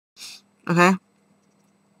Okay?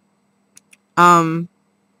 And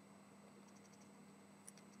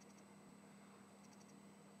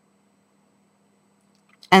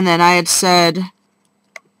then I had said,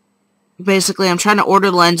 basically, I'm trying to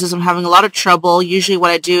order lenses. I'm having a lot of trouble. Usually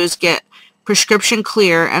what I do is get prescription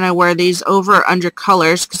clear, and I wear these over or under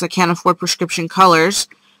colors because I can't afford prescription colors.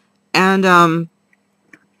 And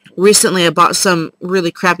recently I bought some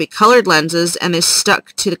really crappy colored lenses, and they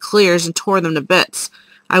stuck to the clears and tore them to bits.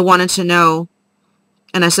 I wanted to know,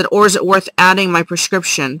 and I said, or is it worth adding my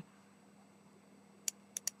prescription?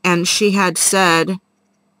 And she had said,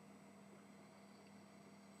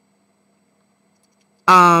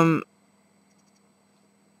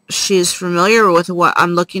 she's familiar with what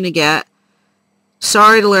I'm looking to get.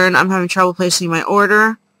 Sorry to learn I'm having trouble placing my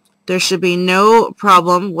order. There should be no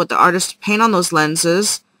problem with the artist paint on those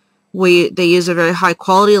lenses. They use a very high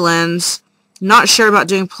quality lens. Not sure about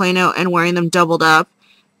doing Plano and wearing them doubled up.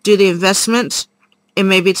 Do the investment. It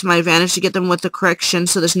may be to my advantage to get them with the correction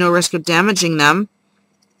so there's no risk of damaging them.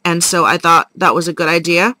 And so I thought that was a good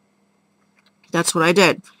idea. That's what I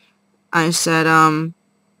did. I said,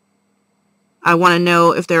 I want to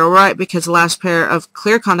know if they're alright because the last pair of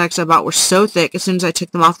clear contacts I bought were so thick, as soon as I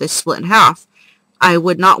took them off, they split in half. I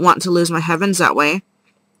would not want to lose my heavens that way.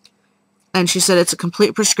 And she said it's a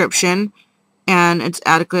complete prescription, and it's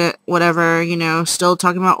adequate, whatever, you know, still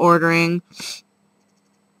talking about ordering.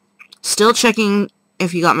 Still checking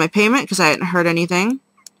if you got my payment, because I hadn't heard anything.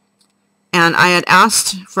 And I had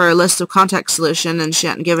asked for a list of contact solution, and she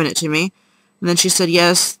hadn't given it to me. And then she said,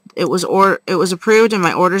 yes, it was approved and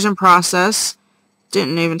my order's in process.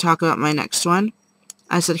 Didn't even talk about my next one.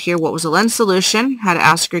 I said, here, what was the lens solution? Had to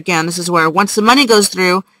ask her again. This is where once the money goes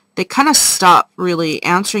through, they kind of stop really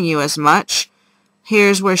answering you as much.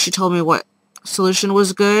 Here's where she told me what solution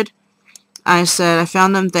was good. I said, I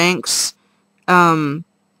found them, thanks. I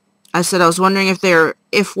said, I was wondering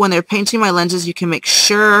if when they're painting my lenses, you can make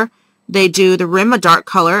sure they do the rim a dark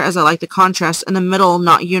color, as I like the contrast, and the middle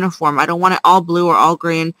not uniform. I don't want it all blue or all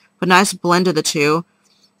green, but nice blend of the two.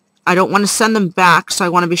 I don't want to send them back, so I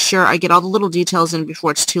want to be sure I get all the little details in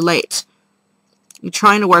before it's too late. I'm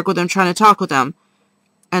trying to work with them, trying to talk with them.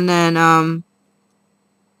 And then I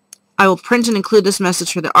will print and include this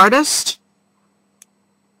message for the artist.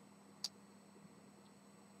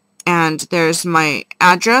 And there's my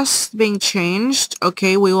address being changed.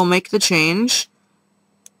 Okay, we will make the change.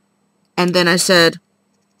 And then I said,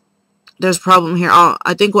 there's a problem here.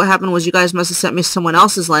 I think what happened was you guys must have sent me someone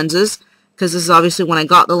else's lenses, because this is obviously when I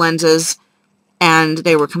got the lenses, and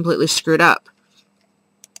they were completely screwed up.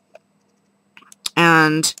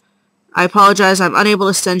 And I apologize, I'm unable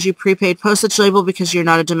to send you prepaid postage label because you're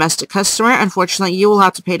not a domestic customer. Unfortunately, you will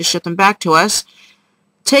have to pay to ship them back to us.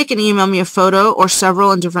 Take and email me a photo or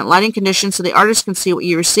several in different lighting conditions so the artist can see what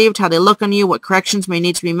you received, how they look on you, what corrections may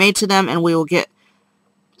need to be made to them, and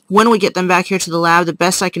when we get them back here to the lab, the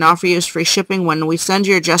best I can offer you is free shipping when we send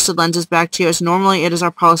your adjusted lenses back to you, as normally it is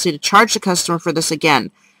our policy to charge the customer for this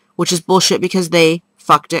again, which is bullshit because they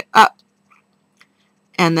fucked it up.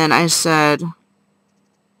 And then I said,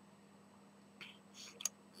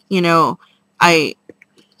 you know,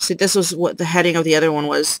 see, this was what the heading of the other one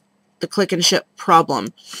was, the click and ship problem.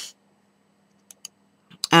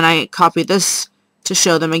 And I copied this to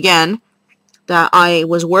show them again that I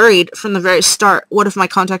was worried from the very start, what if my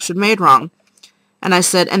contacts were made wrong? And I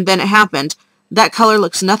said, and then it happened. That color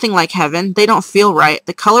looks nothing like heaven. They don't feel right.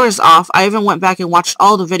 The color is off. I even went back and watched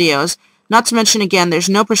all the videos. Not to mention, again, there's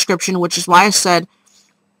no prescription, which is why I said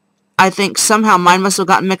I think somehow mine must have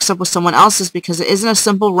gotten mixed up with someone else's, because it isn't a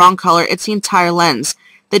simple wrong color. It's the entire lens.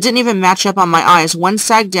 They didn't even match up on my eyes. One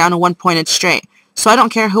sagged down and one pointed straight. So I don't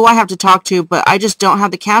care who I have to talk to, but I just don't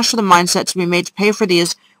have the cash or the mindset to be made to pay for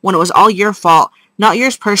these when it was all your fault. Not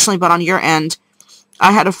yours personally, but on your end.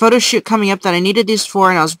 I had a photo shoot coming up that I needed these for,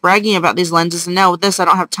 and I was bragging about these lenses, and now with this, I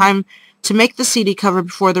don't have time to make the CD cover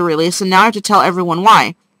before the release, and now I have to tell everyone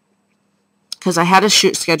why. Because I had a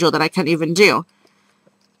shoot schedule that I couldn't even do.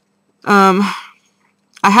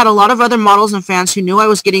 I had a lot of other models and fans who knew I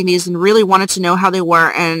was getting these and really wanted to know how they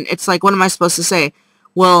were, and it's like, what am I supposed to say?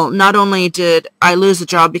 Well, not only did I lose the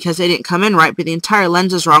job because they didn't come in right, but the entire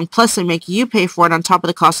lens is wrong, plus they make you pay for it on top of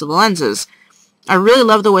the cost of the lenses. I really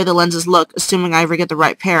love the way the lenses look, assuming I ever get the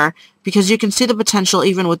right pair, because you can see the potential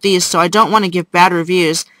even with these, so I don't want to give bad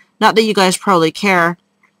reviews. Not that you guys probably care.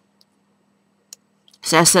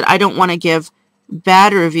 So I said I don't want to give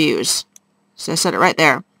bad reviews. So I said it right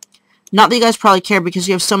there. Not that you guys probably care because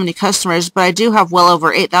you have so many customers, but I do have well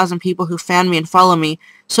over 8,000 people who fan me and follow me,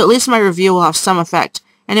 so at least my review will have some effect.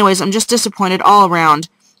 Anyways, I'm just disappointed all around.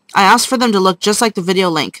 I asked for them to look just like the video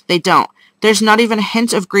link. They don't. There's not even a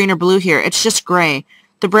hint of green or blue here. It's just gray.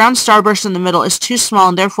 The brown starburst in the middle is too small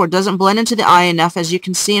and therefore doesn't blend into the eye enough, as you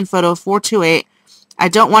can see in photo 428. I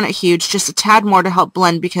don't want it huge, just a tad more to help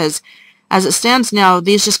blend, because as it stands now,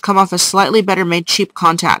 these just come off as slightly better made cheap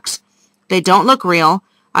contacts. They don't look real.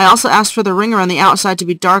 I also asked for the ringer on the outside to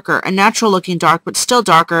be darker, a natural looking dark, but still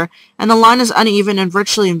darker, and the line is uneven and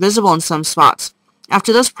virtually invisible in some spots.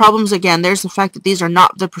 After those problems again, there's the fact that these are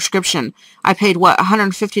not the prescription. I paid, what,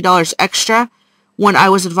 $150 extra when I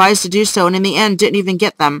was advised to do so, and in the end didn't even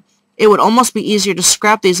get them. It would almost be easier to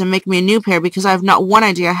scrap these and make me a new pair, because I have not one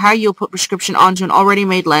idea how you'll put prescription onto an already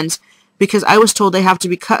made lens, because I was told they have to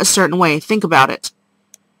be cut a certain way. Think about it.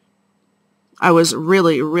 I was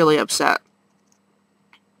really, really upset.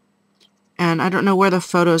 And I don't know where the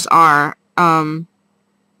photos are. The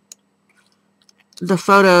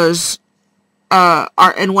photos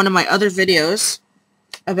are in one of my other videos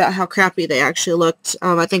about how crappy they actually looked.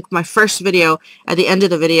 I think my first video, at the end of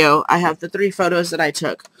the video, I have the 3 photos that I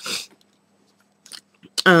took.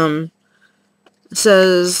 It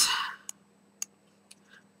says,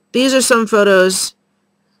 these are some photos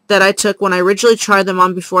that I took when I originally tried them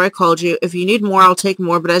on before I called you. If you need more, I'll take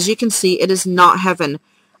more, but as you can see, it is not heaven.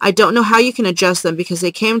 I don't know how you can adjust them, because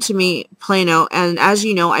they came to me Plano, and as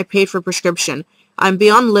you know, I paid for prescription. I'm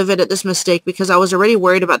beyond livid at this mistake, because I was already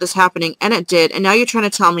worried about this happening, and it did, and now you're trying to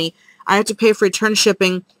tell me I have to pay for return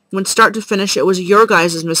shipping when start to finish it was your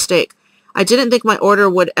guys' mistake. I didn't think my order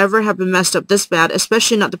would ever have been messed up this bad,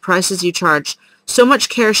 especially not the prices you charged. So much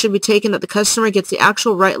care should be taken that the customer gets the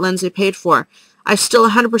actual right lens they paid for. I still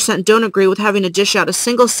 100% don't agree with having to dish out a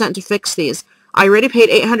single cent to fix these. I already paid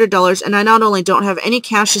 $800, and I not only don't have any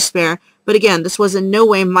cash to spare, but again, this was in no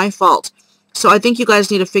way my fault. So I think you guys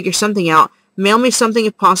need to figure something out. Mail me something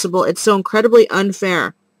if possible. It's so incredibly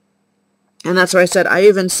unfair. And that's where I said, I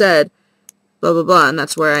even said, blah, blah, blah, and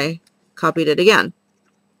that's where I copied it again.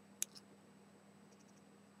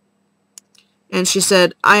 And she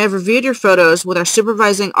said, I have reviewed your photos with our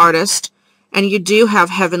supervising artist, and you do have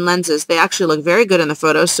heaven lenses. They actually look very good in the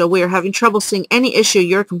photos, so we are having trouble seeing any issue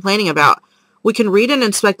you're complaining about. We can read and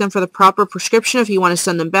inspect them for the proper prescription if you want to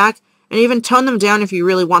send them back, and even tone them down if you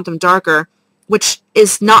really want them darker, which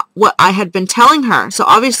is not what I had been telling her. So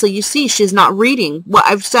obviously, you see, she's not reading what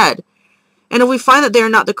I've said. And if we find that they are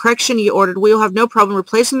not the correction you ordered, we will have no problem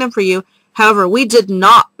replacing them for you. However, we did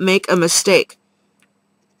not make a mistake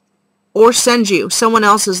or send you someone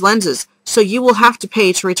else's lenses, so you will have to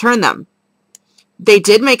pay to return them. They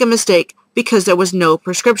did make a mistake because there was no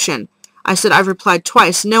prescription. I said, I've replied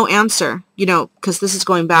twice, no answer, you know, because this is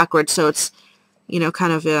going backwards, so it's, you know,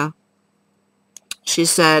 kind of, she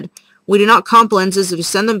said, we do not comp lenses. If you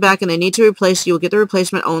send them back and they need to replace, you will get the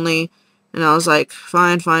replacement only. And I was like,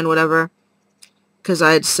 fine, whatever. Because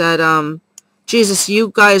I had said, Jesus,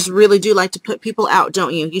 you guys really do like to put people out,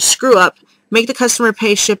 don't you? You screw up, make the customer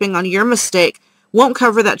pay shipping on your mistake, won't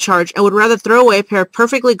cover that charge, and would rather throw away a pair of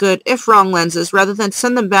perfectly good, if wrong, lenses rather than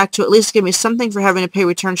send them back to at least give me something for having to pay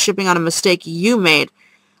return shipping on a mistake you made.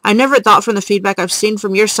 I never thought from the feedback I've seen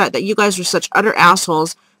from your site that you guys were such utter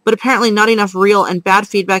assholes, but apparently not enough real and bad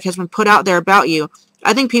feedback has been put out there about you.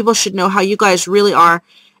 I think people should know how you guys really are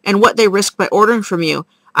and what they risk by ordering from you.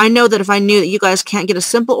 I know that if I knew that you guys can't get a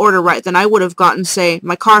simple order right, then I would have gotten, say,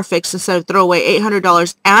 my car fixed instead of throw away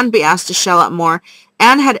 $800 and be asked to shell out more,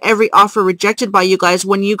 and had every offer rejected by you guys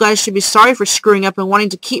when you guys should be sorry for screwing up and wanting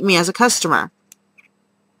to keep me as a customer.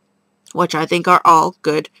 Which I think are all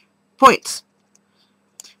good points.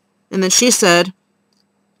 And then she said,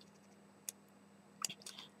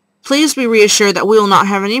 please be reassured that we will not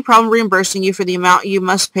have any problem reimbursing you for the amount you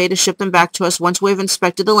must pay to ship them back to us once we have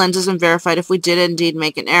inspected the lenses and verified if we did indeed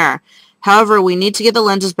make an error. However, we need to get the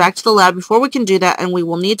lenses back to the lab before we can do that, and we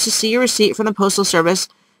will need to see your receipt from the postal service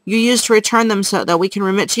you used to return them so that we can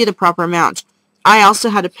remit to you the proper amount. I also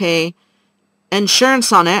had to pay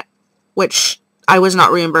insurance on it, which I was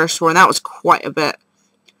not reimbursed for, and that was quite a bit.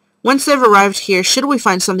 Once they've arrived here, should we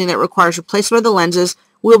find something that requires replacement of the lenses,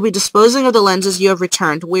 we will be disposing of the lenses you have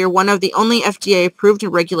returned. We are one of the only FDA-approved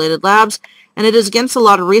and regulated labs, and it is against the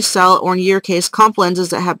law to resell, or in your case, comp lenses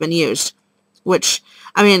that have been used. Which,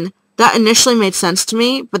 I mean, that initially made sense to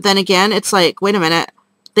me, but then again, it's like, wait a minute,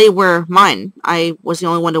 they were mine. I was the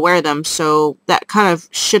only one to wear them, so that kind of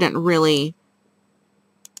shouldn't really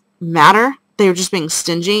matter. They were just being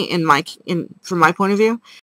stingy from my point of view.